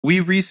We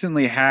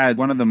recently had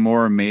one of the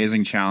more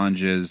amazing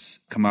challenges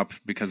come up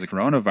because of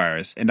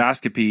coronavirus.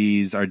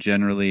 Endoscopies are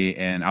generally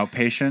an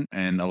outpatient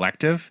and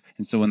elective.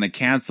 And so when they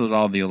canceled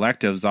all the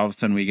electives, all of a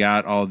sudden we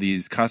got all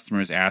these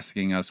customers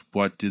asking us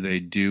what do they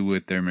do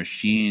with their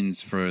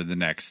machines for the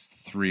next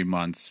 3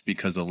 months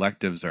because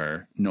electives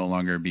are no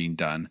longer being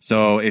done.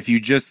 So if you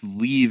just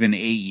leave an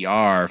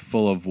AER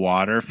full of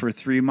water for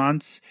 3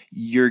 months,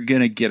 you're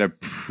going to get a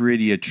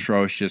pretty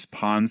atrocious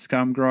pond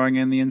scum growing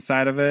in the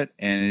inside of it.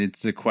 And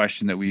it's a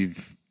question that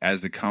we've,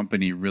 as a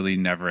company, really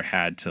never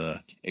had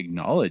to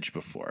acknowledge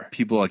before.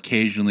 People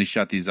occasionally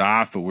shut these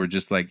off, but we're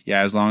just like,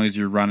 yeah, as long as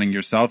you're running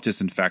your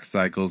self-disinfect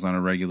cycles on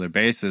a regular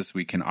basis,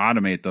 we can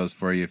automate those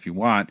for you if you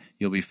want.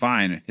 You'll be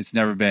fine. It's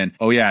never been,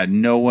 oh yeah,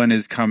 no one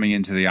is coming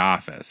into the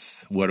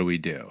office. What do we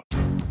do?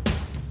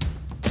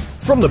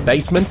 From the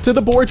basement to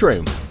the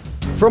boardroom,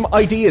 from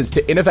ideas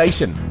to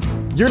innovation,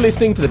 you're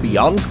listening to the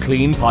Beyond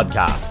Clean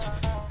podcast,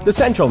 the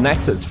central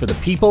nexus for the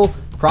people,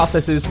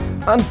 processes,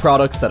 and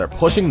products that are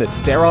pushing the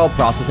sterile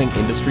processing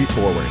industry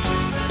forward.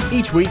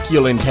 Each week,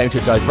 you'll encounter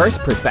diverse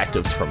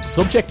perspectives from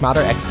subject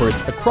matter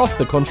experts across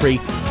the country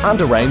and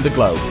around the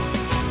globe.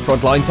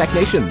 Frontline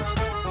technicians,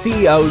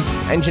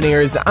 CEOs,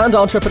 engineers, and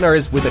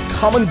entrepreneurs with a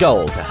common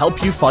goal to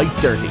help you fight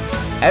dirty.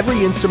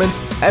 Every instrument,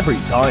 every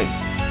time.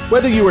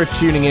 Whether you are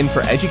tuning in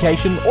for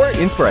education or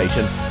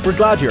inspiration, we're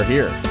glad you're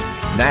here.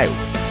 Now,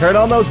 turn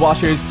on those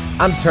washers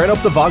and turn up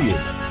the volume.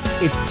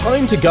 It's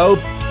time to go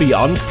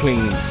Beyond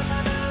Clean.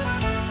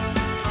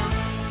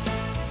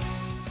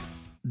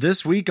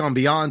 This week on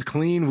Beyond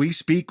Clean, we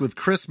speak with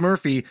Kris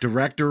Murphy,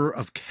 Director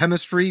of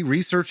Chemistry,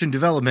 Research and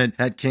Development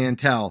at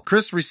Cantel.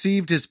 Kris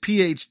received his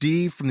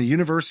PhD from the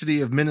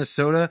University of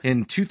Minnesota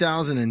in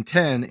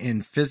 2010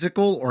 in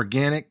Physical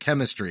Organic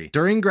Chemistry.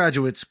 During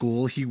graduate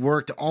school, he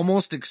worked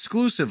almost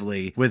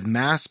exclusively with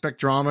mass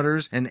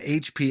spectrometers and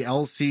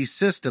HPLC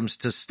systems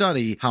to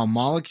study how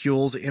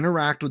molecules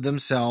interact with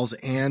themselves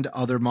and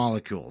other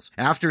molecules.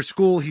 After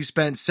school, he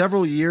spent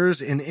several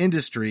years in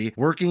industry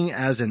working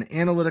as an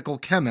analytical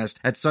chemist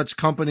at such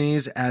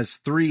companies as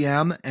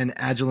 3M and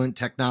Agilent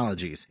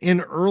Technologies.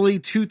 In early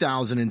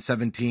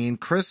 2017,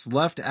 Kris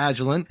left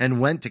Agilent and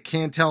went to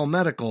Cantel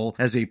Medical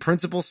as a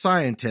principal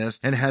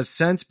scientist and has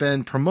since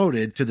been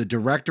promoted to the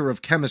Director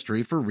of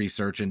Chemistry for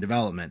Research and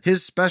Development.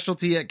 His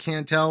specialty at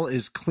Cantel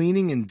is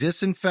cleaning and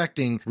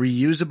disinfecting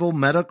reusable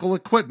medical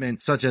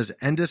equipment such as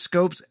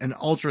endoscopes and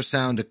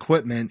ultrasound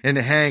equipment. And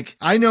Hank,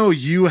 I know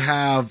you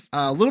have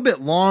a little bit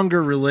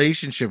longer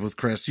relationship with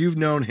Kris. You've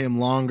known him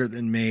longer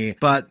than me,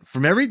 but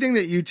from everything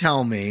that you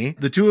tell me,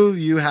 the two of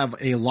you have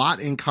a lot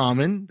in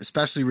common,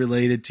 especially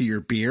related to your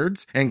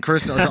beards. And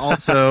Kris is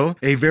also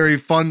a very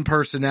fun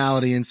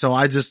personality. And so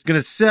I'm just going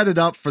to set it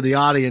up for the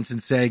audience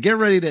and say, get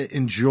ready to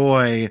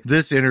enjoy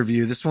this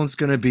interview. This one's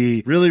going to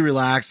be really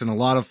relaxed and a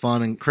lot of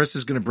fun. And Kris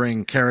is going to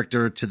bring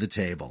character to the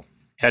table.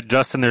 Yeah,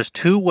 Justin, there's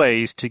two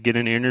ways to get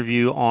an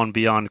interview on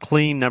Beyond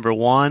Clean. Number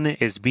one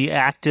is be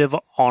active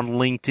on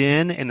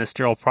LinkedIn in the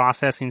sterile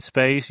processing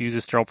space. Use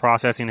the sterile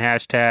processing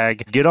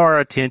hashtag. Get our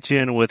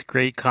attention with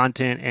great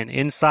content and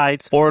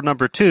insights. Or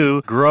number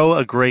two, grow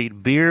a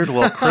great beard.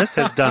 Well, Kris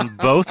has done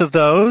both of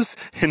those.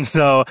 And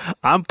so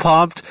I'm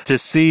pumped to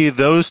see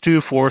those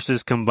two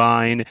forces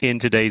combine in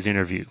today's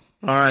interview.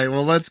 All right,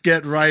 well, let's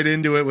get right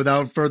into it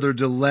without further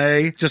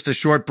delay. Just a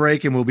short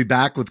break and we'll be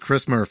back with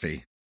Kris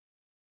Murphy.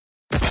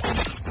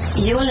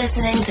 You're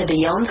listening to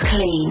Beyond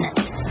Clean,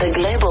 the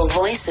global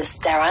voice of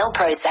sterile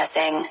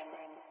processing.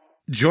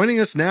 Joining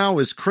us now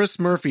is Kris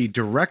Murphy,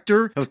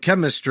 Director of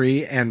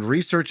Chemistry and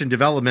Research and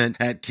Development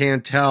at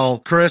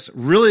Cantel. Kris,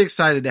 really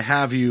excited to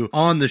have you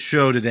on the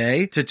show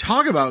today to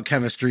talk about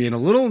chemistry. And a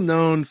little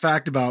known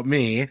fact about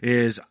me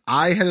is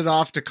I headed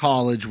off to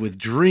college with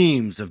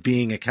dreams of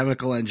being a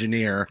chemical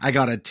engineer. I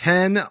got a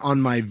 10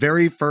 on my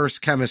very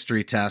first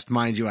chemistry test.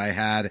 Mind you, I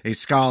had a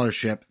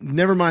scholarship.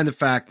 Never mind the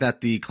fact that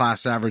the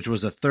class average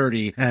was a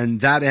 30, and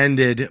that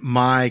ended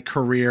my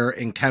career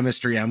in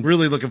chemistry. I'm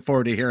really looking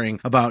forward to hearing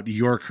about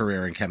your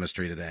career in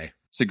chemistry today.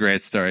 It's a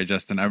great story,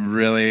 Justin. I'm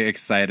really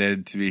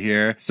excited to be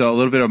here. So a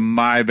little bit of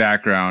my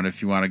background,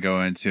 if you want to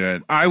go into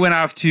it. I went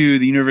off to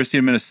the University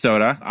of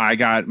Minnesota. I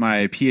got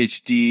my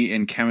PhD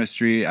in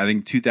chemistry, I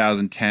think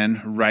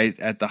 2010, right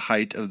at the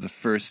height of the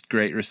first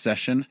Great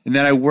Recession. And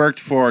then I worked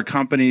for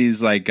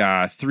companies like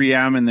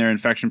 3M and their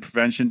infection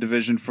prevention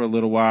division for a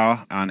little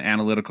while on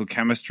analytical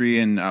chemistry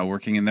and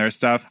working in their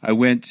stuff. I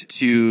went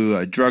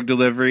to drug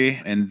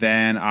delivery and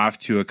then off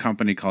to a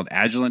company called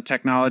Agilent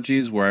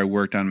Technologies where I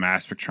worked on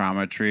mass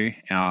spectrometry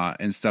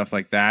and stuff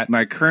like that.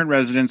 My current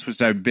residence,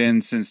 which I've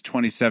been since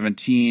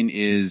 2017,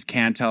 is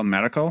Cantel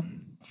Medical.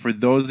 For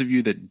those of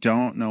you that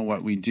don't know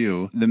what we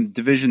do, the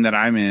division that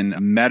I'm in,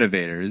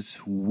 Medivators,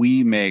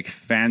 we make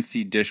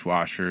fancy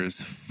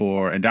dishwashers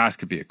for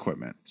endoscopy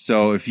equipment.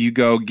 So if you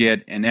go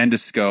get an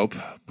endoscope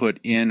put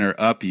in or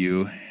up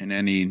you in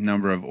any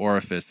number of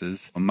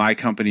orifices, my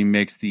company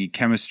makes the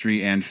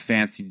chemistry and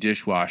fancy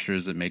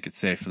dishwashers that make it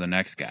safe for the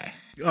next guy.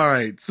 All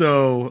right.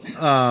 So,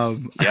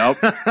 Yep.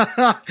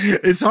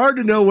 it's hard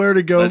to know where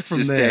to go Let's from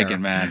just there. take it,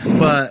 man.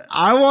 But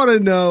I want to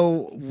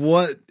know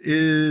what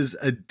is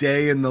a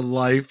day in the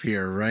life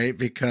here, right?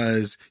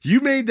 Because you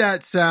made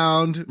that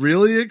sound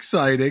really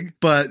exciting,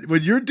 but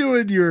when you're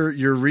doing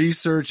your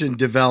research and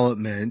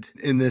development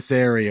in this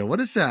area, what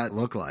does that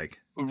look like?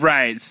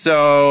 Right.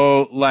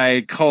 So,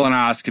 like,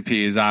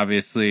 colonoscopies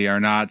obviously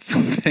are not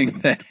something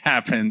that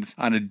happens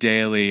on a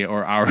daily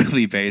or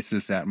hourly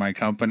basis at my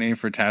company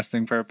for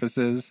testing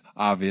purposes,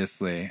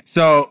 obviously.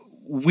 So,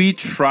 we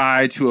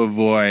try to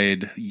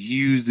avoid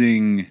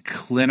using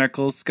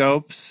clinical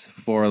scopes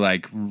for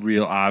like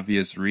real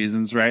obvious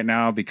reasons right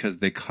now because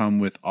they come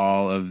with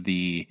all of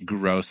the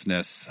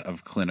grossness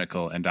of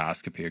clinical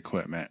endoscopy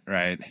equipment,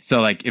 right?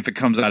 So like if it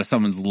comes out of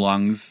someone's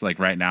lungs, like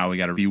right now we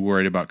got to be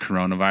worried about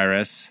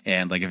coronavirus.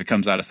 And like if it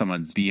comes out of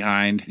someone's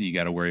behind, you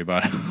got to worry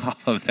about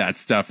all of that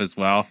stuff as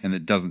well. And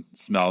it doesn't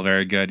smell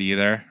very good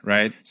either,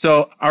 right?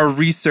 So our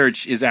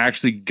research is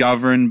actually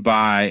governed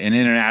by an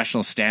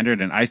international standard,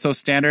 an ISO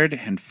standard.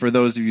 And for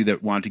those of you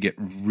that want to get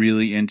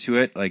really into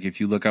it, like if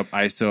you look up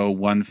ISO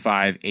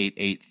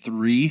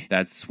 15883,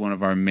 that's one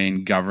of our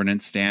main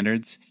governance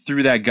standards.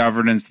 Through that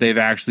governance, they've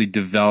actually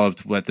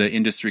developed what the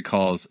industry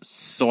calls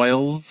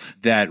soils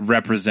that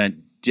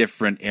represent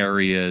different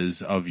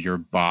areas of your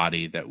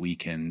body that we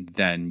can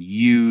then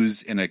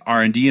use in an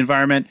R&D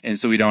environment. And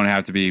so we don't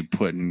have to be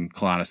putting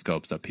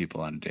colonoscopes up people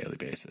on a daily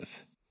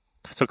basis.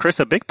 So, Kris,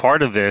 a big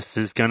part of this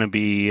is going to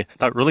be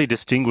about really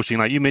distinguishing,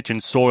 like you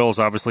mentioned soils,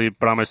 obviously,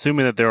 but I'm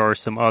assuming that there are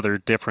some other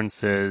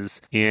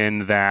differences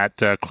in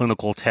that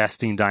clinical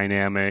testing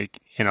dynamic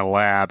in a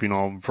lab,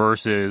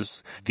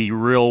 versus the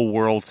real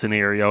world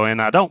scenario.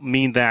 And I don't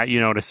mean that,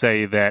 to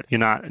say that you're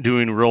not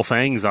doing real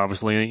things,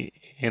 obviously,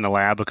 in the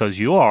lab, because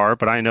you are,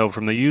 but I know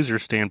from the user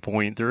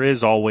standpoint, there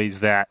is always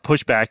that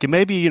pushback and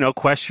maybe,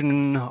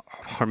 question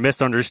or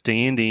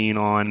misunderstanding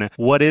on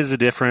what is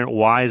it different,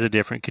 why is it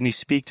different? Can you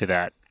speak to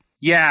that?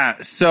 Yeah.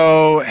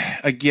 So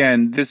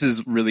again, this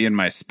is really in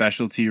my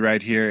specialty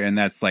right here. And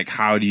that's like,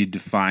 how do you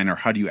define or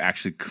how do you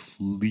actually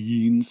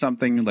clean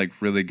something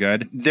like really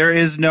good? There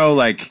is no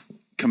like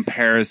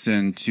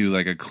comparison to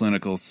like a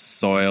clinical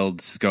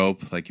soiled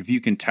scope. Like if you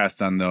can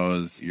test on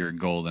those, you're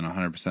golden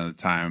 100% of the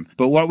time.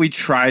 But what we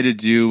try to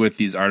do with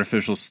these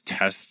artificial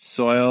test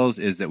soils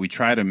is that we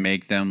try to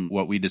make them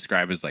what we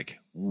describe as like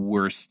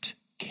worst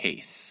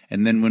case.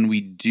 And then when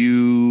we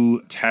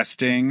do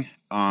testing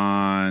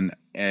on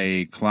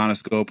a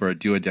colonoscope or a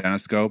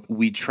duodenoscope,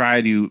 we try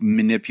to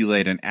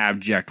manipulate an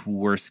abject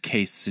worst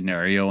case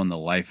scenario in the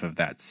life of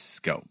that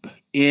scope.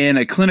 In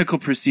a clinical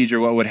procedure,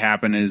 what would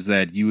happen is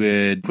that you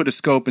would put a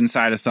scope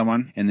inside of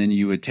someone and then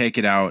you would take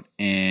it out.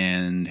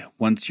 And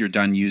once you're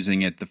done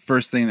using it, the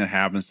first thing that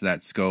happens to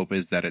that scope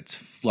is that it's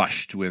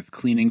flushed with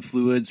cleaning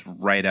fluids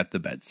right at the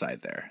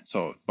bedside there.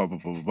 So,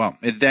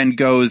 it then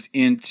goes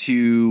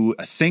into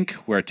a sink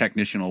where a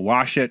technician will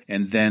wash it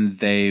and then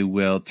they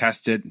will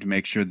test it to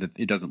make sure that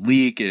it doesn't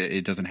leak,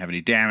 it doesn't have any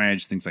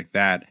damage, things like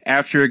that.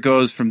 After it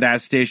goes from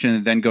that station,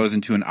 it then goes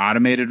into an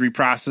automated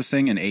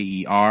reprocessing, an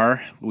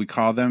AER, we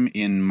call them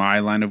in my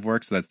line of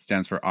work. So that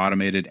stands for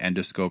Automated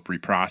Endoscope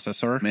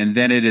Reprocessor. And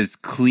then it is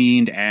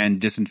cleaned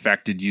and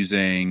disinfected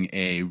using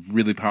a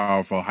really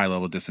powerful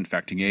high-level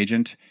disinfecting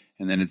agent.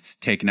 And then it's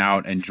taken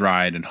out and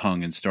dried and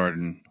hung and stored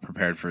and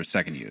prepared for a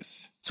second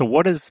use. So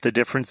what does the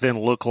difference then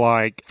look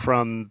like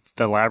from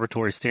the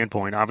laboratory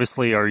standpoint?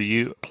 Obviously, are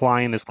you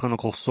applying this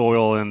clinical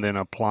soil and then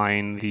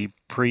applying the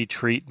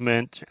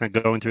pre-treatment and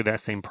going through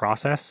that same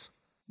process?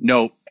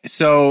 No.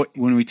 So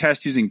when we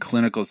test using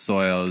clinical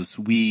soils,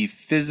 we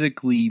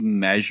physically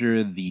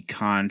measure the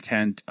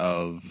content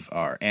of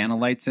our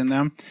analytes in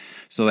them.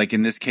 So like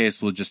in this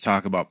case, we'll just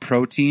talk about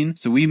protein.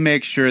 So we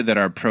make sure that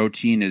our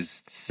protein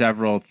is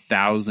several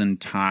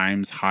thousand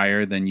times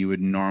higher than you would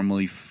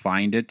normally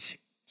find it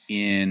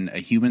in a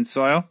human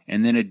soil.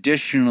 And then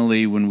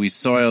additionally, when we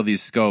soil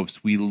these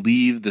scopes, we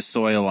leave the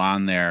soil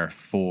on there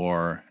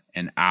for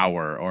an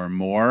hour or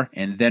more,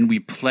 and then we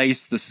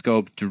place the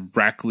scope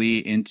directly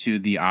into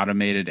the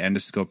automated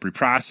endoscope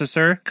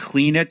reprocessor,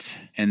 clean it,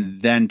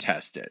 and then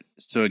test it.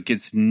 So it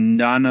gets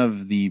none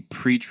of the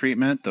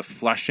pre-treatment, the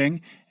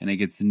flushing, and it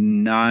gets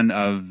none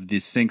of the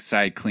sink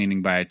side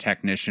cleaning by a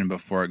technician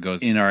before it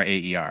goes in our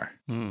AER.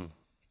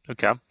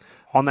 Okay.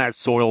 On that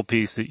soil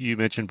piece that you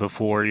mentioned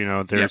before,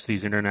 there's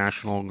these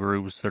international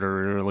groups that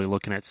are really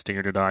looking at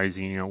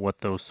standardizing, what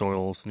those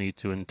soils need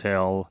to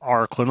entail.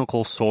 Are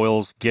clinical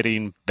soils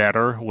getting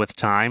better with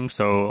time?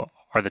 So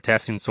are the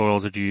testing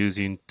soils that you're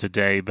using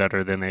today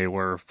better than they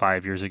were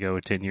 5 years ago,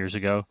 10 years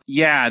ago?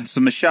 Yeah. So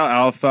Michelle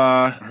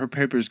Alpha, her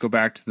papers go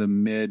back to the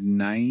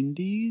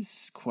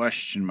mid-90s? ?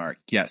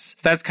 Yes.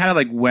 That's kind of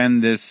like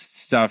when this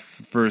stuff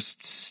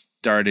first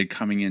started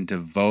coming into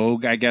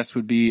vogue, I guess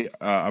would be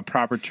a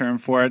proper term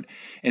for it.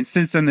 And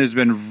since then, there's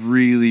been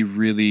really,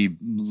 really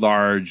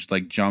large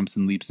like jumps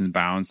and leaps and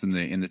bounds in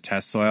the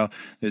test soil.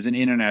 There's an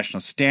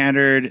international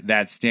standard.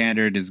 That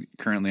standard is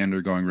currently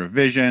undergoing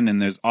revision,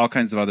 and there's all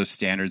kinds of other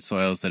standard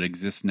soils that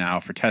exist now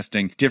for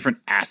testing different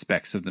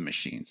aspects of the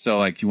machine. So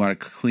like if you want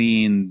to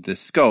clean the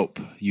scope,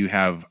 you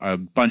have a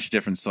bunch of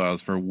different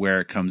soils for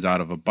where it comes out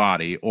of a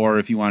body. Or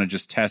if you want to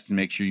just test and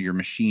make sure your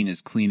machine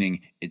is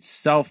cleaning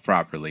itself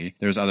properly,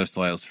 there's other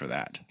soils for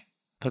that.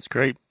 That's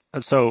great.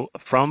 So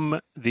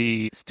from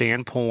the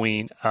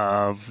standpoint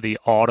of the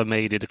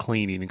automated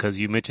cleaning, because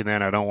you mentioned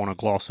that, I don't want to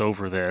gloss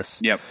over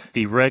this. Yep.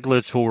 The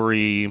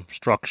regulatory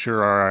structure,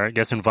 or I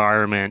guess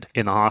environment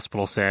in the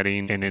hospital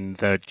setting and in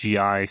the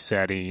GI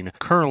setting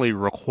currently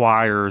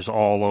requires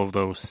all of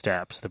those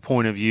steps. The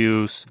point of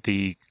use,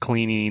 the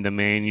cleaning, the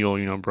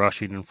manual,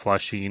 brushing and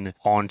flushing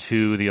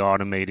onto the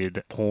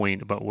automated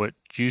point. But what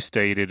you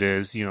stated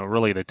is,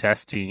 really the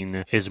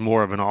testing is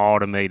more of an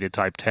automated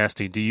type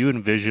testing. Do you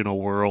envision a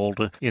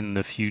world in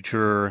the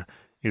future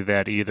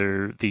that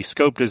either the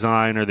scope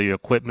design or the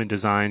equipment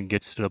design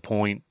gets to the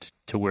point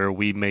to where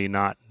we may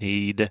not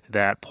need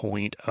that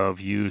point of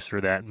use or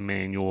that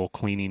manual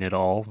cleaning at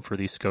all for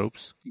these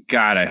scopes?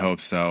 God, I hope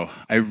so.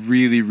 I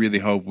really, really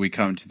hope we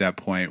come to that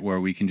point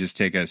where we can just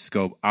take a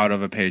scope out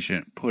of a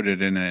patient, put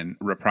it in a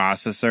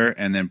reprocessor,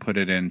 and then put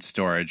it in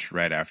storage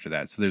right after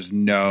that. So there's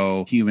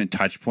no human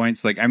touch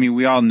points.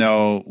 We all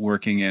know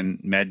working in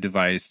med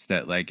device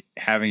that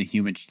having a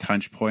human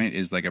touch point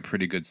is a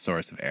pretty good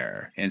source of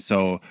error. And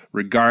so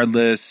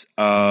regardless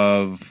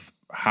of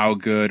how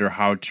good or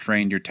how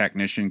trained your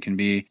technician can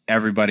be,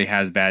 everybody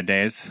has bad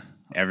days.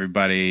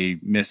 Everybody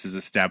misses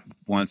a step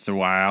once in a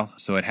while,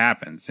 so it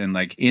happens. And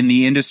in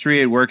the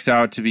industry, it works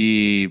out to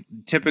be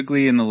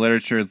typically in the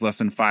literature is less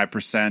than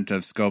 5%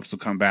 of scopes will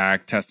come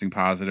back testing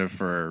positive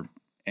for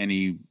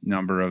any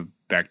number of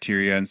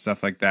bacteria and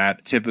stuff like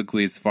that.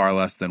 Typically, it's far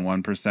less than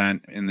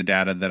 1% in the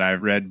data that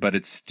I've read, but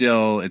it's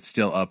still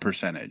a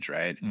percentage,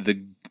 right?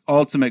 The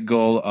ultimate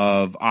goal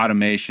of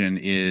automation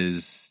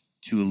is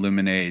to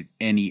eliminate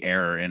any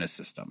error in a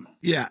system.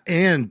 Yeah,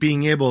 and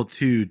being able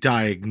to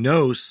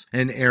diagnose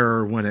an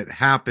error when it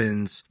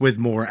happens with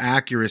more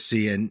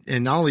accuracy.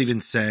 And I'll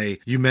even say,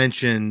 you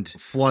mentioned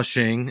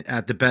flushing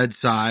at the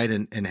bedside,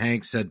 and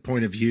Hank said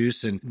point of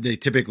use, and they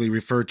typically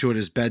refer to it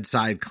as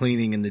bedside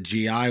cleaning in the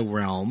GI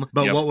realm.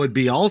 But What would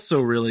be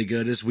also really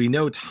good is we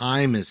know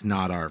time is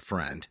not our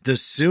friend. The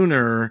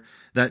sooner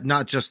that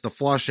not just the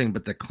flushing,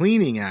 but the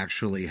cleaning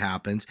actually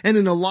happens. And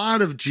in a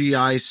lot of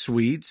GI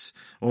suites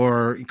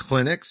or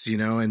clinics,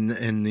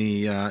 in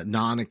the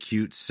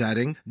non-acute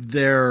setting,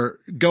 they're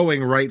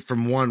going right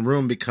from one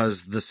room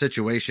because the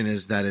situation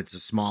is that it's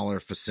a smaller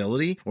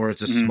facility or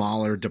it's a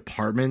smaller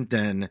department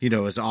than,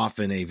 is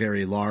often a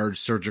very large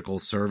surgical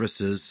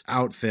services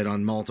outfit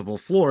on multiple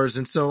floors.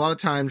 And so a lot of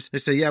times they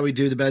say, yeah, we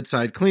do the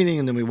bedside cleaning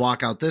and then we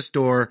walk out this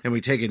door and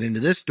we take it into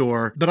this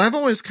door. But I've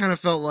always kind of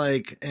felt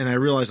like, and I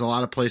realize a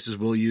lot of places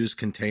will use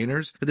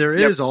containers, but there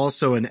is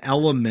also an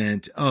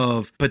element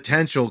of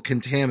potential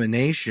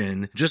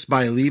contamination just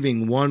by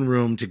leaving one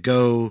room to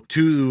go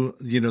to,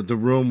 the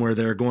room where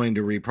they're going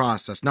to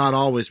reprocess, not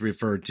always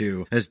referred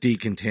to as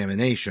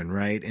decontamination,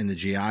 right, in the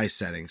GI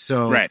setting.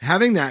 So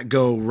having that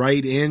go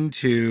right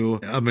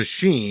into a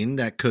machine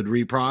that could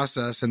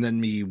reprocess and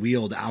then be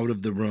wheeled out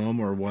of the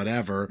room or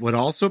whatever would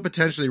also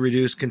potentially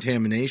reduce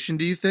contamination,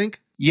 do you think?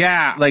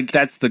 Yeah,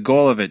 that's the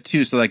goal of it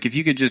too. So if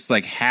you could just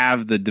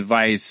have the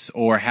device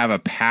or have a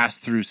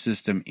pass-through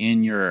system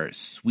in your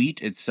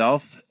suite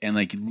itself and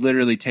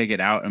literally take it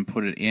out and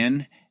put it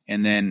in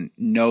and then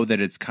know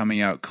that it's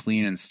coming out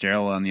clean and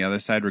sterile on the other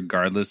side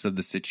regardless of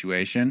the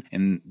situation,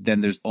 and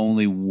then there's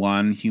only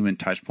one human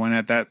touch point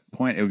at that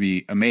point, it would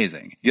be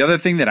amazing. The other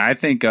thing that I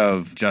think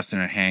of,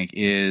 Justin and Hank,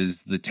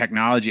 is the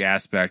technology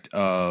aspect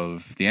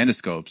of the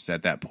endoscopes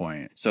at that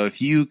point. So if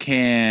you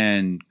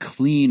can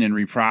clean and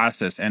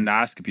reprocess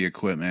endoscopy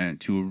equipment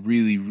to a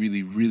really,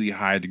 really, really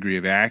high degree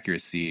of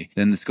accuracy,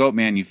 then the scope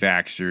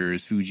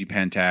manufacturers, Fuji,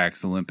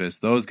 Pentax, Olympus,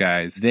 those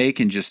guys, they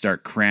can just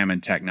start cramming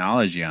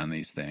technology on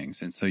these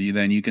things. And so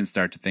you can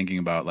start to thinking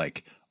about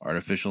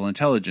artificial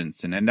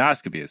intelligence and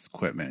endoscopy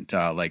equipment,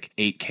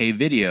 8K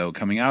video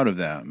coming out of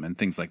them and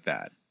things like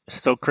that.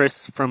 So,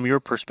 Kris, from your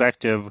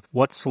perspective,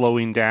 what's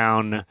slowing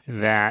down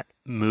that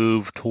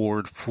move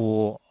toward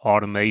full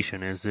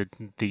automation? Is it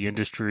the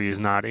industry is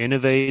not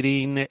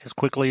innovating as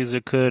quickly as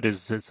it could?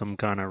 Is it some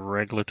kind of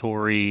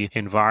regulatory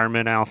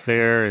environment out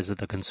there? Is it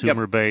the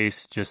consumer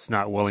base just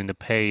not willing to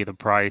pay the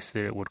price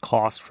that it would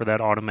cost for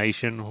that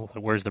automation?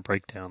 Where's the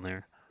breakdown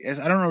there?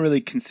 I don't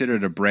really consider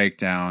it a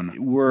breakdown.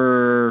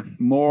 We're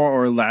more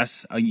or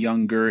less a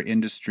younger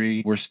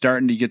industry. We're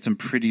starting to get some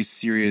pretty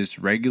serious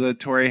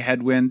regulatory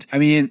headwind. I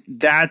mean,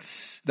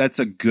 that's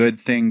a good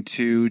thing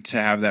too, to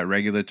have that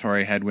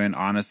regulatory headwind,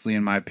 honestly,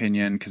 in my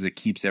opinion, because it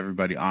keeps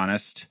everybody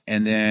honest.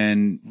 And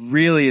then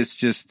really it's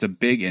just a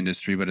big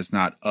industry, but it's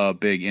not a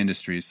big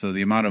industry. So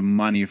the amount of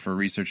money for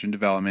research and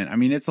development, I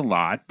mean, it's a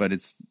lot, but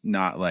it's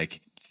not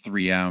like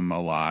 3M a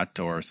lot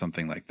or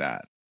something like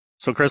that.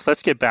 So, Kris,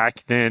 let's get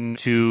back then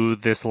to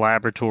this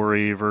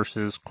laboratory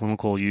versus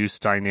clinical use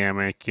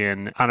dynamic.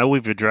 And I know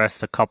we've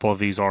addressed a couple of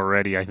these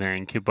already, I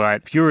think,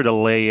 but if you were to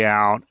lay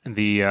out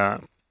the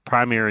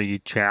primary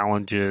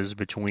challenges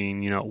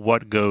between,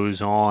 what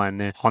goes on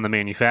the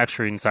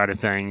manufacturing side of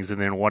things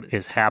and then what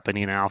is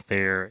happening out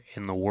there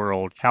in the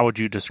world, how would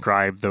you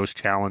describe those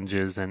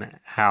challenges and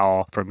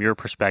how, from your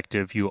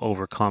perspective, you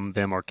overcome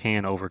them or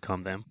can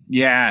overcome them?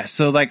 Yeah.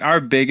 So like our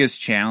biggest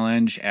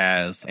challenge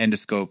as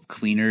endoscope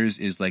cleaners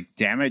is like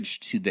damage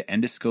to the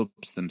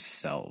endoscopes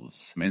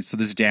themselves. And so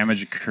this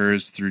damage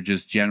occurs through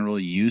just general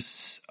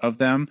use of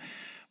them.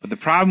 But the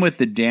problem with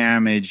the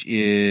damage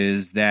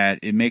is that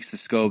it makes the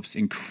scopes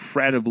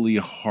incredibly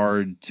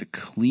hard to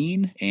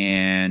clean.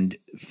 And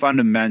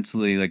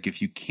fundamentally, like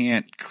if you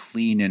can't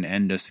clean an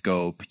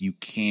endoscope, you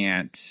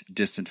can't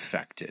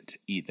disinfect it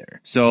either.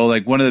 So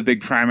like one of the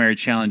big primary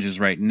challenges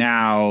right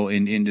now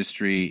in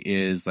industry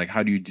is like,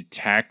 how do you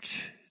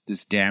detect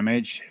this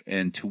damage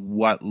and to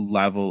what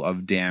level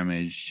of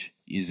damage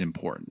is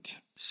important?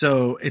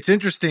 So it's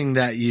interesting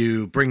that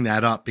you bring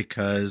that up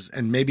because,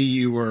 and maybe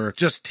you were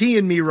just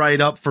teeing me right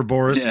up for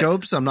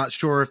boroscopes. I'm not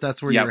sure if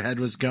that's where your head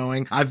was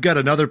going. I've got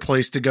another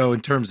place to go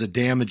in terms of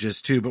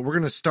damages too, but we're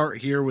going to start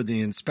here with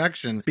the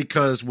inspection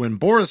because when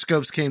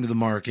boroscopes came to the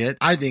market,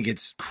 I think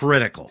it's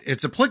critical.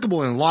 It's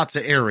applicable in lots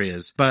of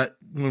areas, but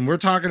when we're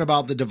talking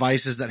about the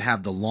devices that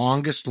have the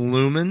longest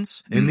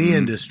lumens in the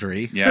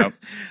industry,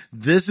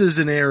 this is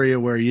an area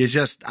where you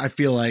just, I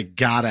feel like,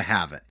 gotta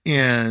have it.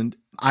 And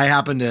I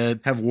happen to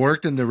have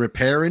worked in the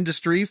repair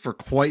industry for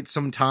quite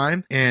some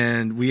time,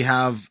 and we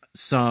have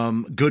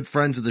some good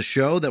friends of the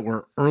show that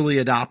were early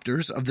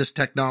adopters of this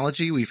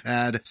technology. We've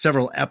had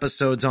several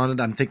episodes on it.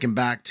 I'm thinking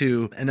back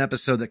to an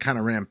episode that kind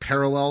of ran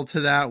parallel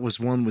to that was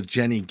one with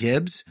Jenny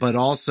Gibbs, but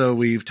also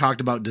we've talked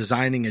about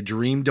designing a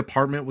dream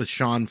department with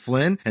Sean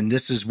Flynn, and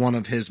this is one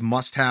of his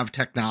must-have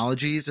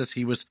technologies as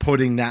he was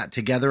putting that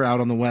together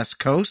out on the West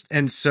Coast.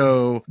 And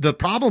so the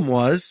problem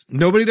was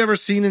nobody had ever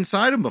seen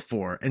inside them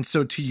before. And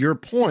so to your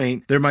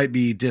point, there might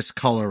be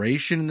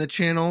discoloration in the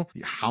channel.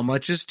 How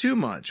much is too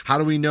much? How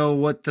do we know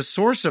what the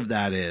source of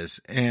that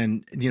is?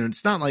 And,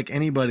 it's not like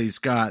anybody's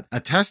got a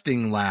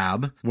testing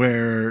lab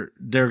where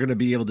they're going to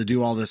be able to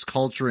do all this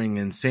culturing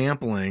and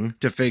sampling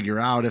to figure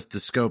out if the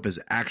scope is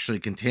actually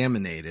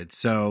contaminated.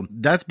 So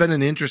that's been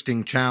an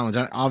interesting challenge.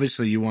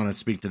 Obviously, you want to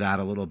speak to that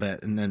a little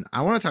bit. And then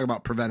I want to talk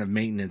about preventive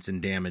maintenance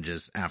and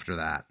damages after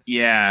that.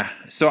 Yeah.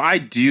 So I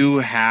do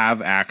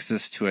have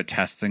access to a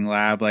testing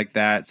lab like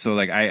that. So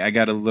like I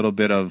got a little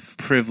bit of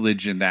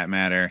privilege in that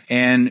matter.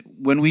 And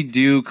when we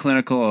do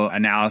clinical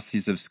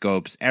analyses of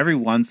scopes, every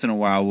once in a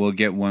while we'll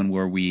get one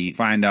where we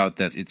find out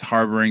that it's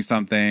harboring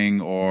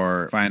something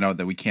or find out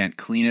that we can't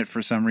clean it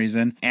for some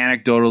reason.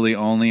 Anecdotally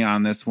only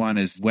on this one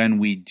is when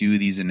we do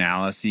these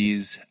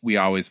analyses, we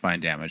always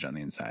find damage on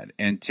the inside.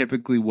 And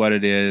typically what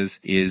it is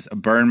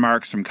burn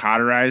marks from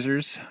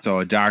cauterizers. So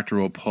a doctor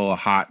will pull a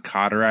hot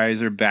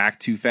cauterizer back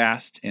too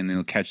fast and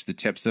they'll catch the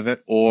tips of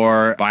it.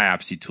 Or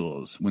biopsy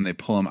tools. When they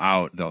pull them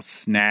out, they'll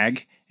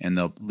snag and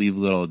they'll leave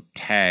little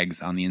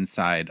tags on the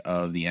inside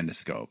of the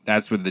endoscope.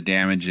 That's where the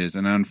damage is.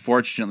 And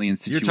unfortunately, in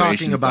situations you're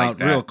talking about, like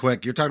that, real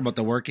quick, you're talking about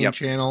the working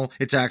channel.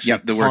 It's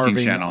actually the working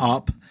carving channel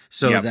up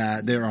so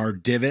that there are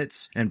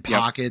divots and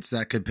pockets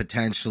that could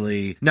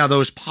potentially... Now,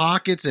 those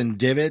pockets and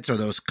divots are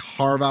those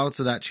carve-outs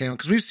of that channel.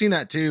 Because we've seen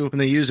that, too, when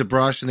they use a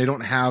brush and they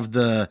don't have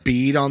the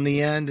bead on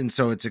the end, and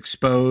so it's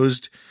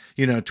exposed...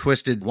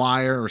 twisted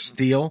wire or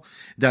steel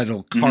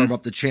that'll carve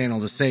up the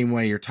channel the same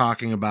way you're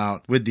talking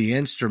about with the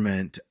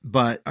instrument.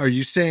 But are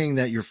you saying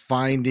that you're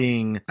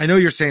finding, I know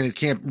you're saying it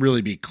can't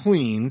really be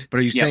cleaned,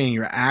 but are you saying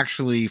you're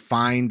actually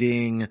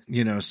finding,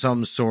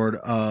 some sort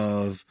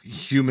of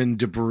human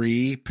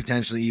debris,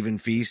 potentially even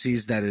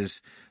feces that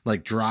is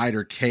like dried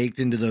or caked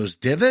into those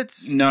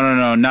divots?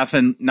 No.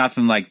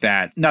 Nothing like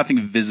that. Nothing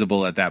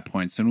visible at that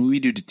point. So when we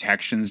do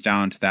detections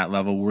down to that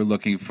level, we're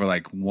looking for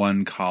like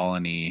one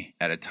colony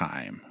at a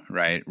time,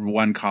 right?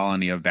 One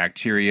colony of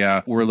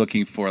bacteria. We're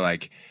looking for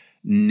like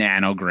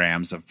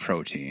nanograms of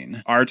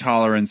protein. Our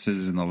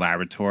tolerances in the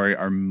laboratory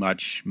are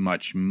much,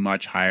 much,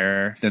 much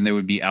higher than they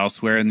would be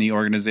elsewhere in the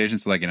organization.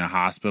 So like in a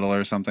hospital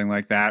or something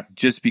like that,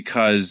 just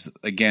because,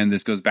 again,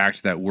 this goes back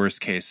to that worst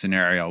case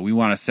scenario. We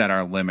want to set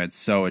our limits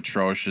so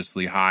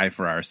atrociously high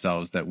for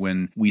ourselves that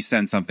when we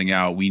send something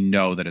out, we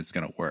know that it's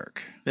going to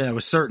work. Yeah,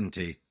 with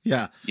certainty.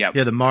 Yeah. Yep.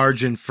 Yeah, the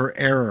margin for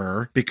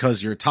error,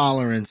 because your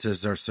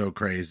tolerances are so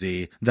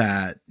crazy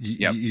that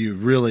you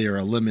really are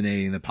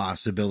eliminating the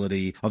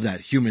possibility of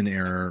that human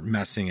error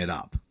messing it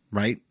up,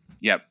 right?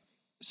 Yep.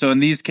 So in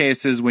these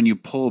cases, when you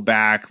pull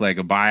back like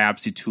a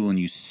biopsy tool and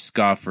you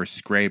scuff or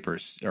scrape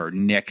or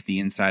nick the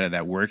inside of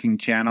that working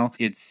channel,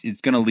 it's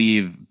going to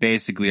leave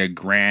basically a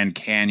Grand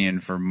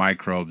Canyon for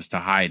microbes to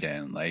hide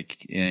in.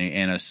 Like,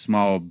 and a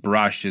small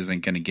brush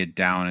isn't going to get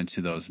down into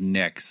those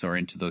nicks or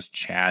into those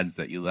chads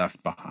that you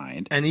left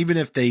behind. And even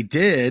if they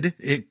did,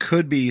 it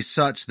could be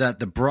such that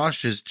the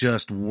brush is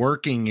just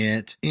working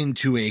it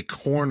into a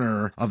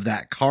corner of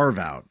that carve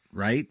out,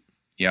 right?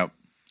 Yep.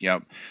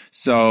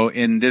 So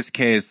in this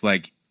case,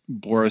 like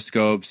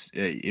boroscopes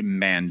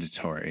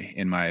mandatory,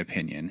 in my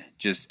opinion.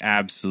 Just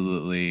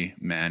absolutely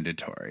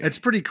mandatory. It's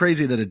pretty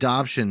crazy that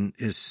adoption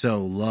is so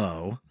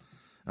low.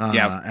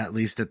 At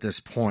least at this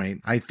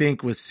point. I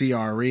think with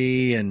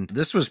CRE, and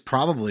this was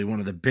probably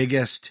one of the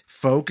biggest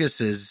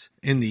focuses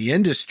in the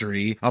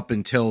industry up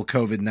until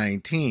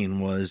COVID-19,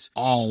 was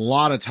a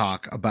lot of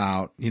talk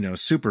about,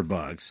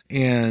 superbugs.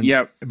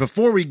 And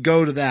before we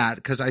go to that,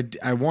 because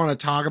I want to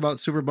talk about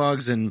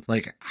superbugs and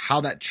like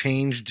how that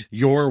changed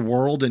your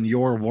world and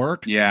your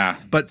work. Yeah.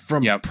 But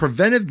from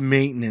preventive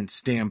maintenance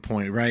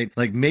standpoint, right?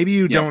 Like maybe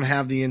you don't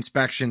have the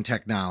inspection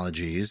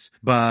technologies,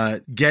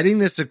 but getting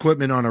this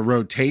equipment on a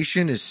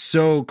rotation is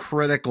so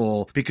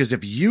critical, because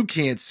if you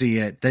can't see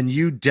it, then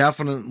you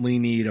definitely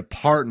need a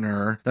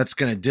partner that's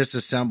going to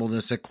disassemble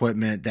this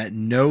equipment, that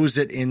knows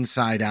it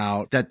inside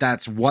out,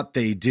 that's what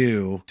they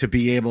do, to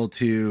be able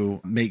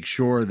to make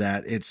sure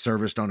that it's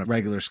serviced on a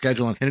regular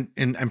schedule.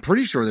 And I'm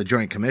pretty sure the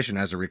Joint Commission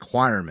has a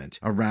requirement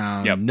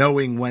around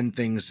knowing when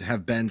things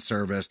have been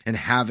serviced and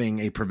having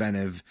a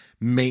preventive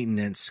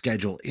maintenance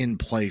schedule in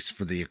place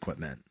for the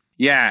equipment.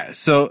 Yeah,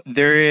 so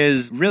there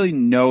is really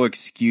no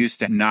excuse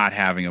to not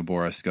having a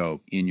boroscope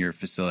in your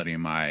facility,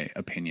 in my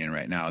opinion,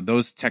 right now.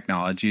 Those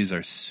technologies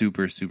are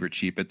super, super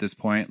cheap at this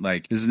point.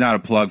 Like, this is not a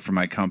plug for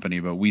my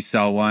company, but we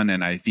sell one,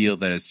 and I feel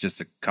that it's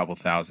just a couple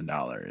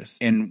 $1,000s.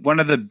 And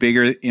one of the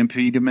bigger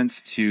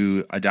impediments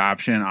to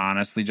adoption,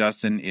 honestly,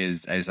 Justin,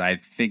 is I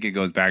think it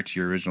goes back to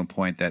your original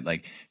point that,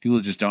 like, people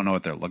just don't know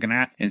what they're looking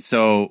at. And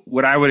so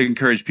what I would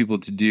encourage people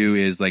to do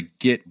is, like,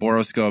 get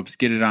boroscopes,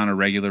 get it on a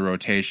regular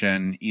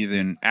rotation,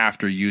 even after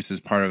use as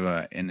part of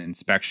an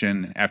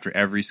inspection, after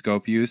every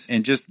scope use,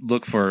 and just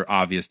look for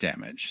obvious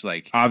damage.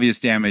 Like, obvious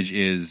damage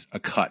is a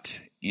cut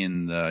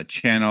in the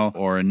channel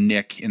or a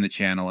nick in the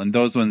channel, and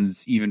those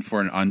ones, even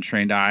for an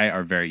untrained eye,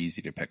 are very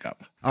easy to pick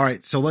up. All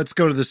right, so let's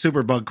go to the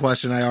superbug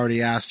question I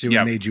already asked you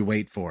and made you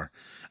wait for.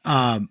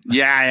 How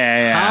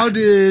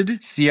did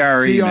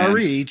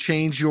CRE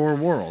change your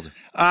world?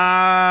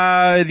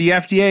 The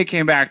FDA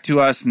came back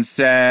to us and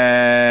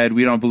said,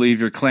 we don't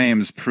believe your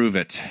claims, prove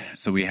it.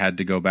 So we had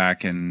to go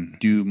back and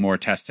do more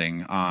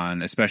testing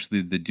on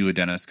especially the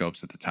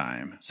duodenoscopes at the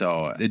time.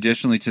 So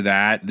additionally to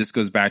that, this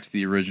goes back to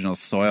the original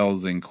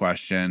soils in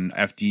question.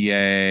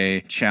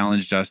 FDA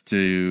challenged us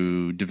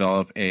to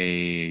develop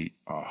a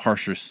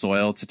harsher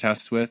soil to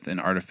test with, an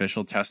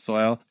artificial test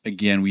soil.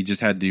 Again, we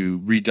just had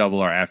to redouble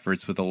our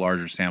efforts with a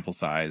larger sample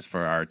size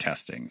for our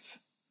testings.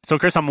 So,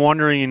 Kris, I'm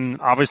wondering,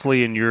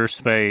 obviously in your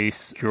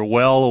space, you're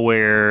well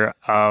aware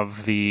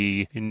of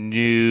the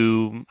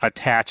new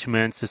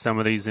attachments to some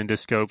of these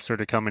endoscopes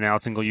that are coming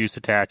out, single-use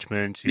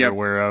attachments. You're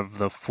aware of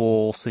the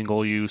full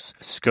single-use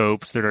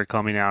scopes that are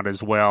coming out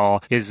as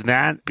well. Is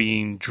that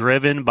being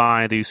driven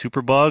by these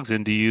superbugs,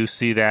 and do you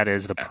see that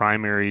as the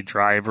primary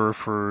driver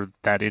for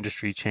that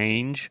industry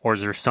change, or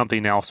is there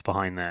something else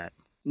behind that?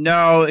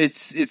 No,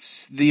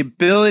 it's the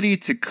ability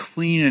to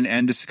clean an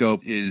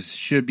endoscope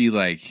should be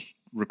like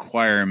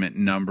requirement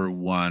number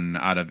one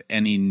out of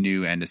any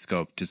new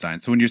endoscope design.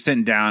 So when you're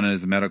sitting down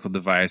as a medical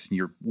device and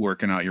you're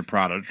working out your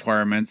product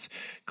requirements,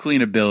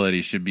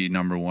 cleanability should be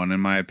number one,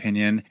 in my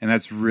opinion. And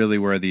that's really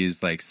where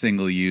these like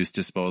single-use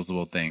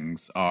disposable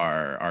things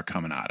are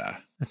coming out of.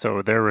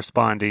 So they're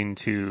responding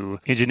to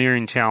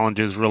engineering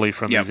challenges really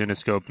from these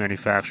endoscope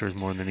manufacturers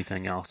more than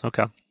anything else.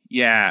 Okay.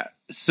 Yeah.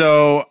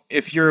 So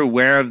if you're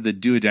aware of the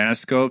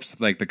duodenoscopes,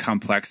 like the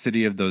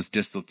complexity of those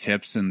distal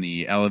tips and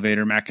the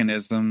elevator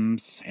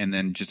mechanisms, and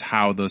then just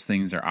how those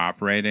things are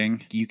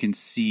operating, you can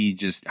see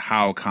just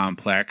how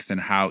complex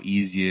and how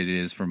easy it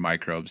is for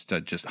microbes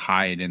to just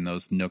hide in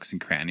those nooks and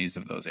crannies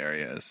of those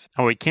areas.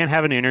 Oh, we can't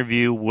have an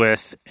interview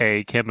with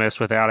a chemist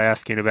without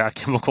asking about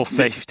chemical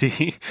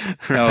safety.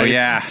 Right? Oh,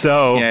 yeah.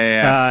 So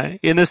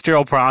in the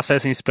sterile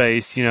processing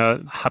space,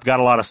 I've got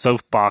a lot of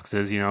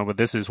soapboxes, but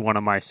this is one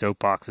of my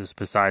soapboxes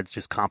besides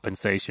just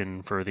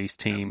compensation for these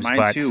teams.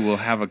 Mine too. We'll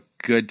have a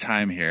good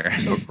time here.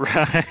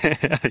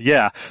 Right.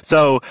 Yeah.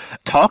 So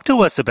talk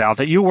to us about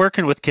that. You're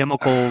working with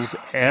chemicals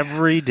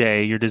every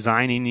day. You're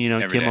designing,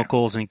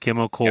 chemicals and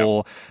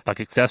chemical like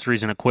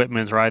accessories and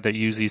equipments, right, that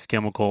use these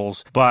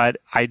chemicals. But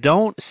I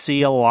don't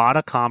see a lot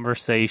of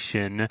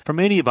conversation from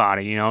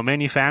anybody,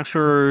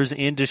 manufacturers,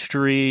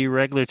 industry,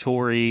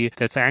 regulatory,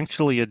 that's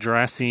actually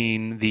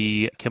addressing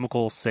the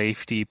chemical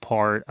safety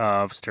part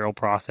of sterile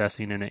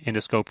processing and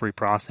endoscope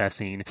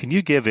reprocessing. Can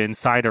you give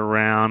insight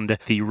around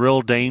the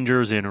real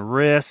dangers and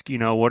risk?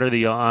 What are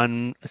the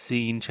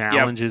unseen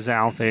challenges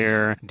out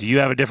there? Do you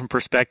have a different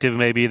perspective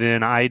maybe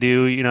than I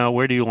do?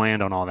 Where do you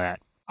land on all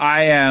that?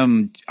 I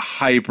am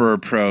hyper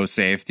pro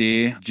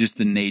safety. Just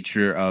the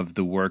nature of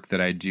the work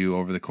that I do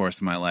over the course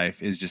of my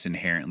life is just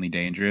inherently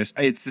dangerous.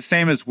 It's the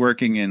same as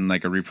working in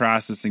like a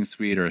reprocessing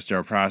suite or a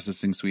sterile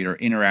processing suite or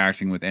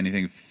interacting with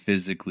anything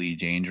physically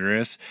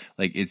dangerous.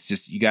 Like it's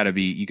just, you got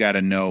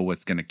to know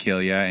what's going to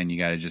kill you, and you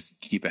got to just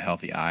keep a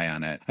healthy eye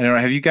on it. I don't know.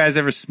 Have you guys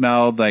ever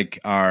smelled like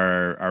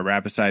our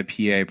Rapicide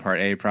PA Part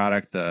A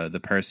product, the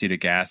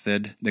peracetic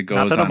acid that goes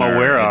Not that on I'm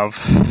aware of.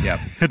 Yep.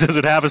 Does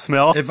it have a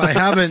smell? If I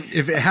haven't,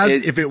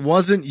 if it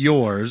wasn't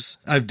yours,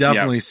 I've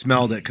definitely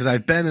smelled it because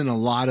I've been in a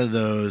lot of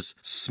those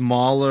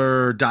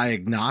smaller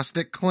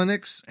diagnostic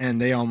clinics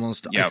and they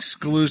almost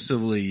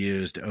exclusively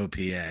used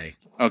OPA.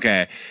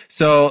 Okay,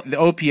 so the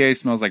OPA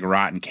smells like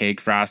rotten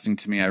cake frosting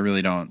to me. I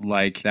really don't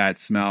like that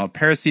smell.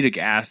 Peracetic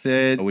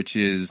acid, which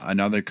is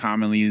another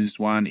commonly used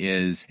one,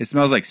 it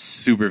smells like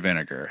super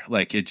vinegar.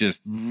 Like it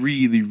just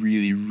really,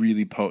 really,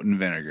 really potent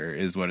vinegar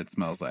is what it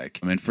smells like.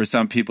 I mean, for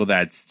some people,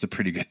 that's a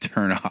pretty good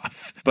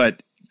turnoff.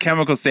 But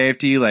chemical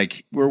safety,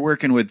 like we're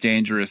working with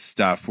dangerous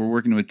stuff. We're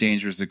working with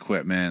dangerous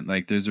equipment.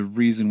 Like there's a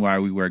reason why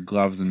we wear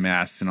gloves and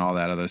masks and all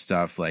that other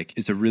stuff. Like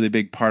it's a really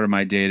big part of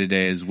my day to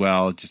day as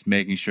well. Just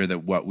making sure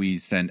that what we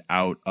send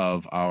out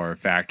of our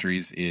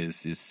factories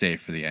is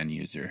safe for the end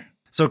user.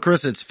 So,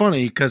 Kris, it's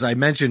funny because I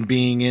mentioned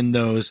being in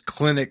those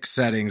clinic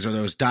settings or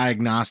those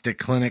diagnostic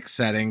clinic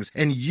settings.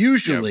 And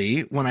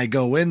usually when I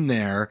go in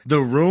there, the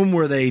room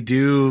where they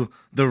do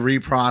the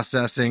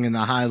reprocessing and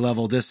the high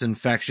level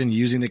disinfection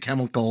using the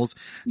chemicals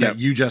that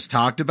you just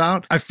talked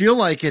about, I feel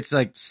like it's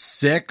like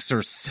 6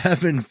 or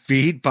 7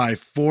 feet by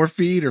 4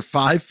 feet or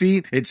 5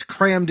 feet. It's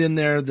crammed in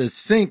there. The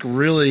sink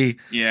really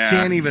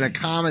can't even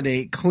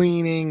accommodate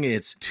cleaning.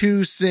 It's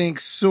 2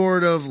 sinks,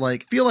 sort of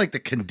like, feel like the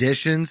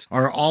conditions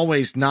are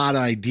always not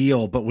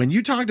ideal. But when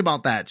you talked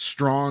about that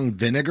strong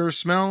vinegar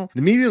smell, it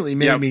immediately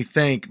made me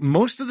think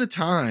most of the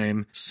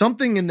time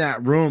something in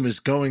that room is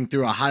going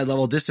through a high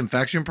level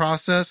disinfection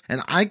process.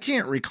 And I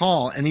can't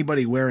recall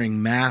anybody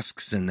wearing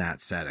masks in that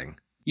setting.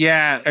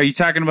 Yeah. Are you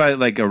talking about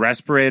like a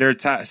respirator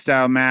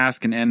style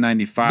mask, an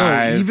N95?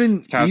 No,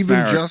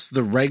 even just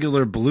the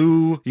regular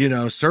blue,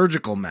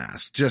 surgical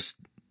mask. Just,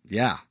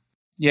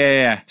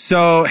 Yeah.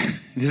 So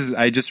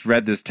I just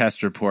read this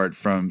test report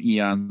from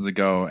eons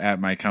ago at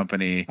my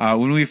company.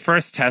 When we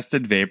first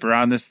tested vapor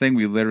on this thing,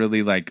 we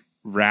literally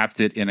wrapped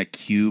it in a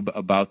cube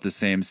about the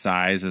same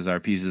size as our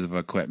pieces of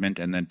equipment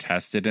and then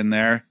tested in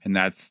there. And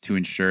that's to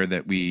ensure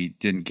that we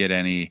didn't get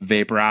any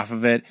vapor off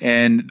of it.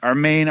 And our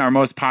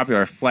most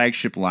popular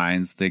flagship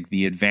lines,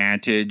 the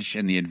Advantage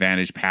and the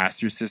Advantage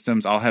pass-through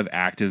systems, all have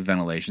active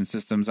ventilation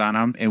systems on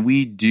them. And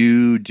we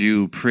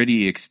do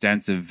pretty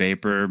extensive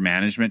vapor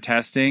management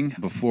testing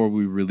before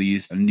we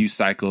release new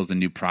cycles and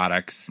new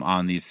products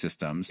on these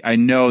systems. I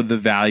know the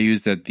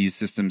values that these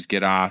systems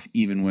get off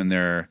even when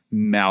they're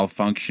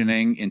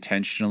malfunctioning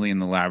intentionally in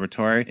the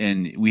laboratory.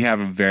 And we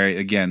have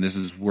this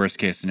is worst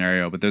case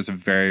scenario, but there's a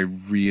very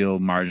real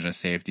margin of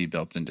safety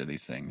built into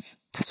these things.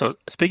 So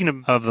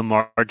speaking of the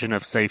margin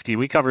of safety,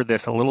 we covered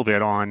this a little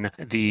bit on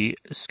the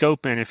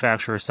scope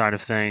manufacturer side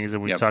of things,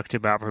 and we talked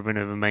about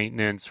preventive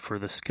maintenance for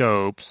the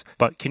scopes.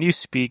 But can you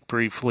speak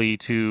briefly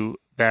to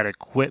that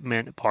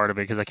equipment part of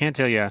it? Because I can't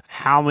tell you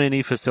how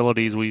many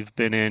facilities we've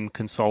been in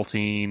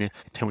consulting.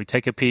 Can we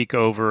take a peek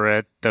over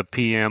at the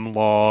PM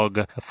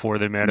log for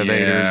the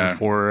motivators or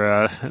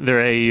for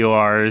their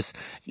AURs?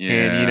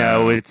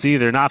 And, it's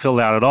either not filled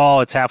out at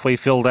all, it's halfway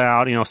filled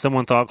out.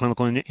 Someone thought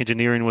clinical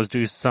engineering was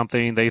doing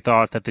something. They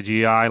thought that the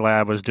GI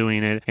lab was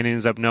doing it, and it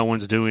ends up no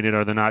one's doing it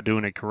or they're not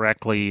doing it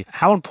correctly.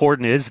 How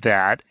important is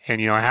that?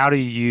 And, how do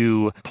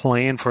you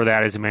plan for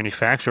that as a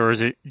manufacturer? Or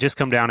does it just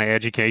come down to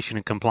education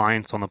and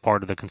compliance on the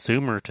part of the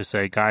consumer to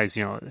say, guys,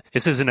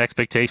 this is an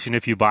expectation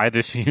if you buy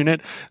this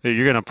unit that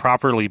you're going to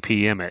properly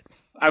PM it?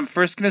 I'm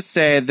first going to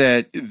say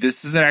that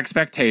this is an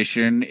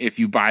expectation. If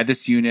you buy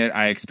this unit,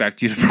 I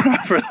expect you to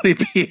properly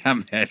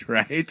PM it,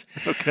 right?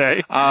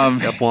 Okay.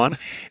 Step one.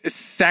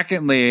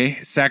 Secondly,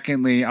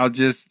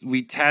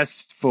 we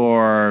test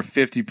for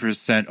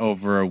 50%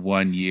 over a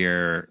 1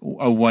 year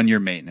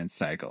maintenance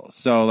cycle.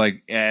 So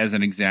as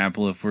an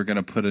example, if we're going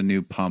to put a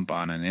new pump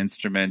on an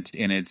instrument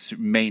and its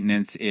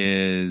maintenance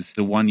is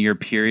the 1 year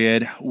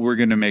period, we're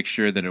going to make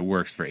sure that it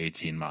works for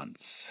 18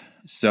 months.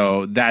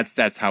 So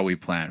that's how we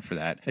plan for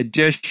that.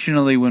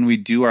 Additionally, when we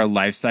do our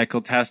life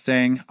cycle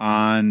testing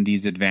on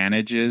these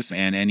Advantages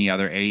and any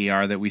other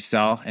AER that we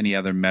sell, any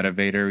other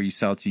Medivator you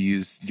sell, to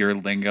use your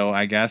lingo,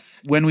 I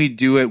guess, when we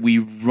do it, we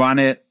run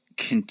it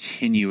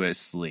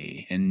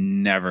continuously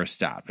and never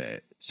stop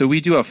it. So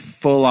we do a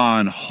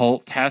full-on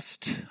halt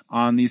test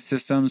on these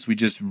systems. We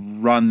just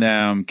run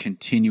them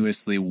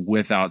continuously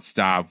without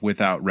stop,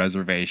 without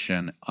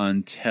reservation,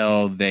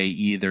 until they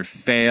either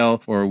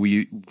fail or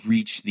we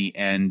reach the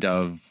end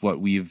of what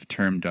we've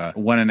termed a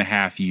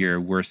 1.5 year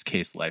worst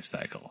case life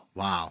cycle.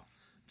 Wow.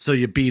 So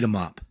you beat them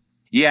up.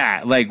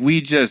 Yeah,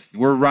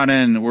 we're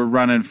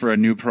running for a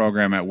new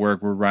program at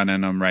work. We're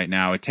running them right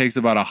now. It takes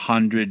about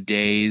 100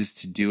 days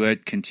to do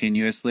it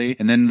continuously.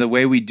 And then the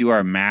way we do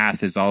our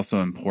math is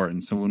also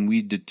important. So when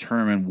we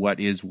determine what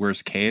is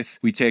worst case,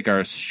 we take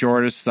our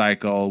shortest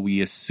cycle. We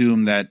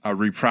assume that a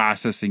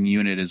reprocessing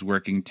unit is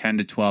working 10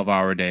 to 12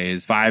 hour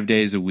days, 5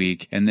 days a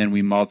week. And then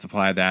we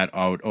multiply that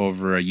out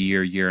over a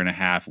year and a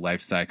half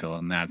life cycle.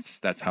 And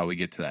that's how we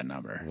get to that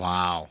number.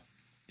 Wow.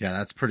 Yeah,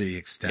 that's pretty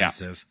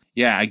extensive.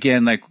 Yeah,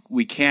 again,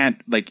 we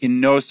can't, in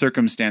no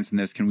circumstance in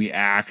this can we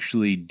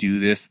actually do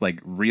this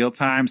real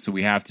time. So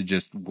we have to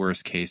just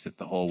worst case it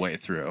the whole way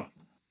through.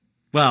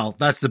 Well,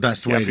 that's the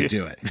best way to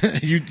do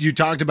it. You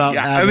talked about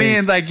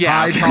having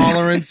high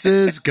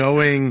tolerances,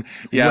 going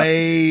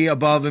way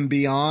above and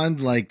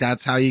beyond. Like,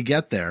 that's how you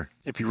get there.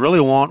 If you really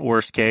want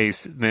worst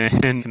case,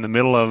 then in the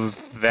middle of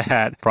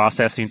that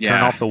processing,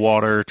 turn off the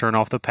water, turn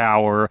off the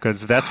power,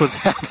 because that's what's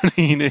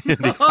happening in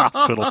these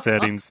hospital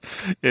settings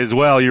as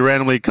well. You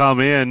randomly come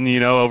in,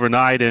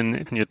 overnight,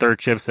 and your third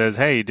shift says,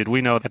 hey, did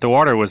we know that the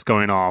water was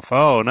going off?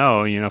 Oh,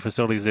 no,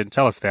 facilities didn't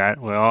tell us that.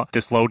 Well,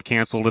 this load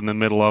canceled in the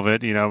middle of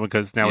it,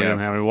 because now we don't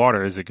have any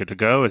water. Is it good to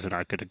go? Is it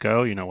not good to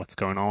go? What's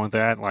going on with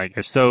that? Like,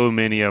 there's so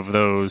many of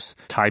those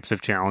types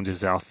of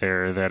challenges out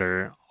there that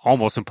are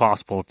almost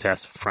impossible to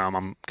test from.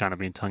 I'm kind of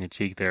being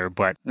tongue-in-cheek there,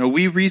 but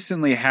we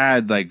recently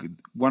had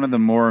one of the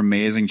more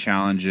amazing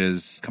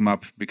challenges come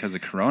up because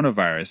of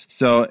coronavirus.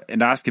 So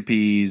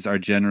endoscopies are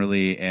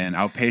generally an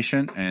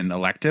outpatient and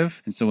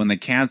elective. And so when they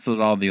canceled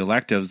all the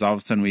electives, all of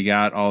a sudden we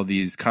got all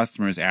these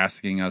customers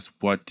asking us,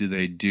 what do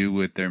they do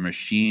with their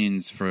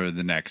machines for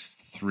the next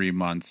 3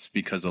 months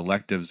because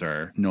electives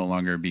are no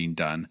longer being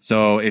done.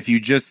 So if you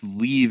just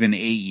leave an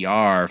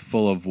AER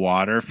full of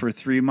water for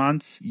 3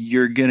 months,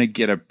 you're going to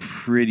get a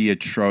pretty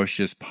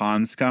atrocious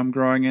pond scum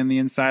growing in the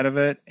inside of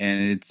it.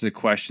 And it's a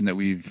question that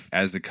we've,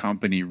 as a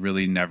company,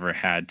 really never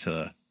had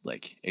to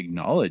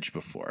acknowledge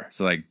before.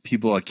 So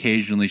people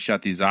occasionally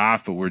shut these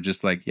off, but we're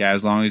just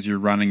as long as you're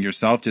running your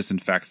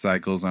self-disinfect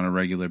cycles on a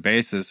regular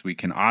basis, we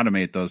can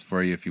automate those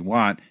for you if you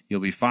want.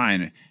 You'll be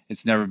fine.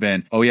 It's never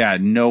been,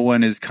 no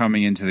one is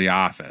coming into the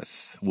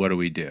office. What do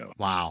we do?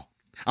 Wow.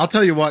 I'll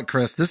tell you what,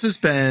 Kris, this has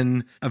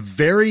been a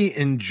very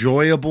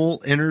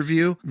enjoyable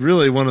interview,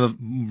 really one of the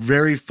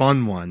very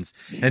fun ones.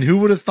 And who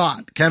would have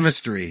thought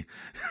chemistry?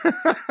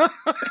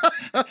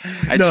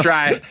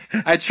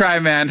 I try,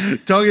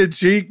 man. Tongue in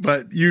cheek,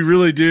 but you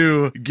really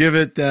do give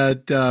it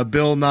that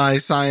Bill Nye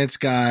Science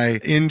Guy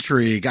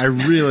intrigue. I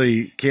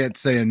really can't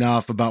say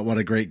enough about what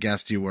a great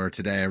guest you were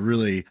today. I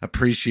really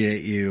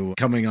appreciate you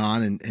coming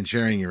on and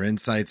sharing your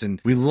insights. And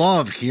we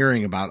love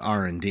hearing about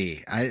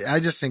R&D.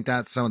 I just think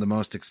that's some of the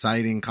most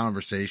exciting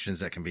conversations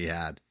that can be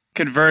had.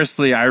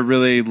 Conversely, I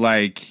really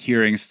like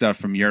hearing stuff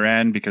from your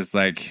end because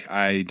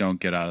I don't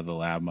get out of the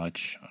lab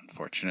much,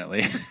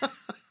 unfortunately.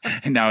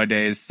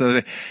 Nowadays,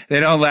 so they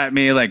don't let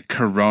me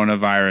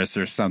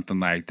coronavirus or something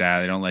like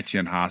that. They don't let you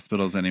in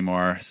hospitals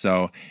anymore.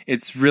 So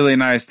it's really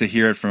nice to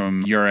hear it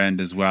from your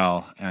end as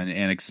well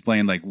and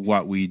explain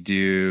what we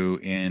do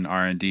in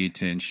R&D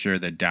to ensure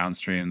that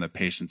downstream the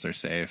patients are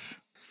safe.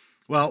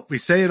 Well, we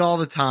say it all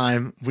the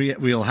time.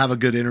 We'll have a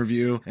good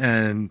interview,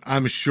 and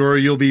I'm sure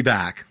you'll be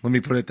back. Let me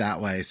put it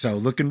that way. So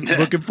looking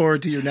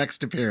forward to your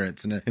next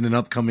appearance in an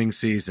upcoming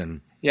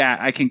season. Yeah,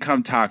 I can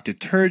come talk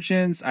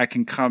detergents. I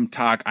can come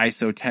talk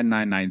ISO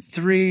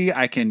 10993.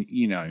 I can,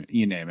 you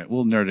name it.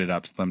 We'll nerd it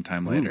up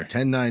sometime later.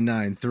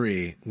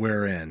 10993,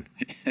 we're in.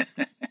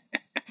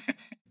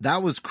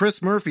 That was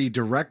Kris Murphy,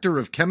 Director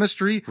of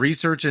Chemistry,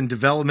 Research and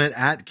Development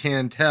at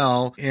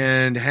Cantel.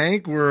 And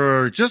Hank,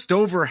 we're just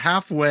over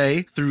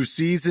halfway through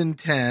season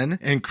 10,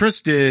 and Kris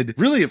did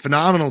really a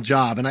phenomenal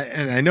job. And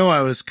I know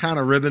I was kind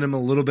of ribbing him a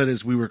little bit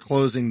as we were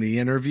closing the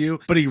interview,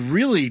 but he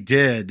really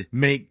did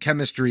make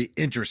chemistry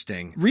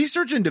interesting.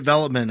 Research and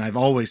development I've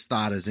always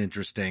thought is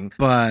interesting,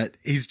 but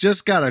he's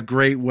just got a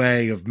great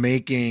way of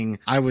making,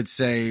 I would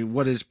say,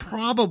 what is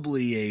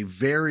probably a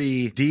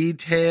very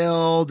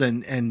detailed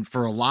and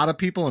for a lot of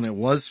people, and it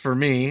was for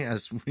me,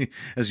 as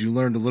you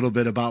learned a little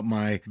bit about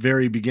my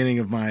very beginning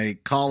of my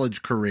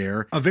college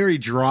career, a very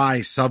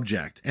dry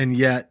subject. And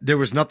yet there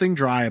was nothing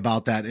dry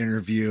about that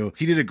interview.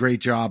 He did a great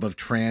job of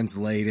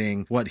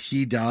translating what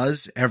he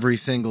does every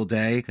single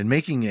day and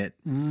making it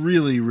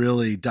really,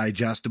 really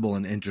digestible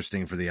and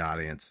interesting for the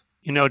audience.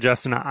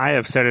 Justin, I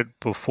have said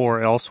it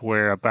before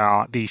elsewhere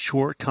about the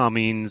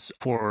shortcomings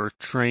for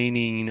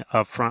training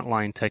of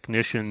frontline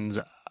technicians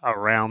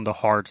around the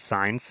hard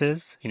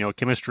sciences.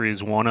 Chemistry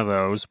is one of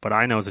those, but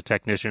I know as a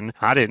technician,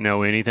 I didn't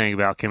know anything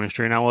about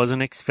chemistry, and I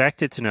wasn't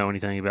expected to know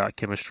anything about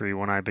chemistry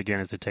when I began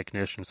as a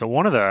technician. So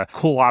one of the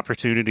cool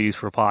opportunities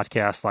for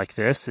podcasts like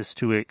this is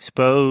to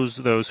expose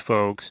those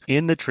folks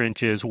in the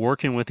trenches,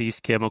 working with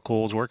these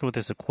chemicals, working with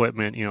this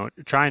equipment,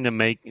 trying to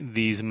make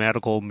these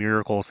medical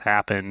miracles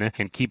happen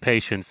and keep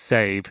patients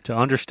safe, to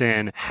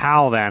understand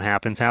how that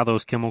happens, how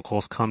those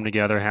chemicals come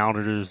together, how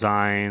to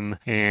design,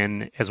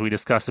 and as we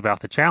discussed about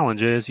the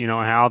challenges,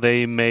 how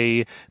they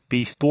may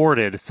be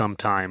thwarted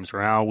sometimes,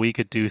 or how we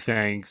could do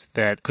things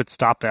that could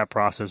stop that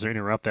process or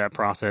interrupt that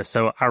process.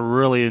 So I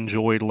really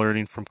enjoyed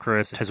learning from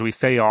Kris. As we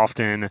say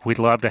often, we'd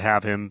love to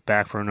have him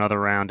back for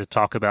another round to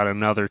talk about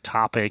another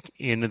topic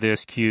in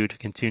this queue to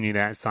continue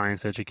that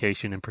science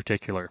education in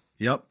particular.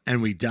 Yep,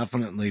 and we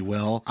definitely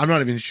will. I'm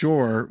not even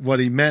sure what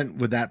he meant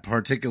with that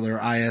particular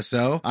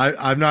ISO.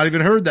 I've not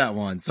even heard that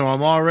one, so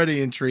I'm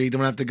already intrigued. I'm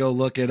going to have to go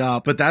look it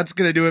up. But that's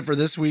going to do it for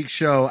this week's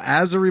show.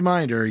 As a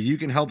reminder, you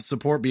can help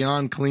support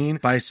Beyond Clean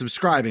by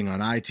subscribing on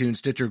iTunes,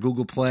 Stitcher,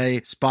 Google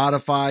Play,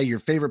 Spotify, your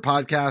favorite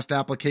podcast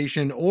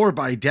application, or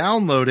by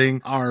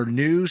downloading our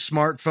new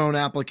smartphone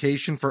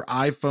application for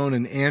iPhone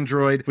and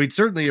Android. We'd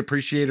certainly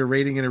appreciate a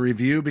rating and a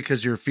review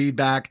because your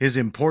feedback is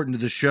important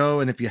to the show.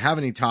 And if you have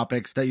any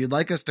topics that you'd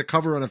like us to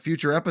cover on a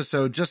future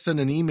episode, just send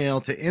an email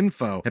to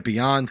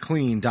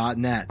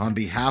info@beyondclean.net. On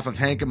behalf of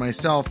Hank and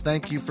myself,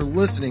 thank you for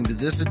listening to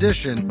this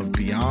edition of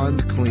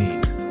Beyond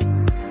Clean.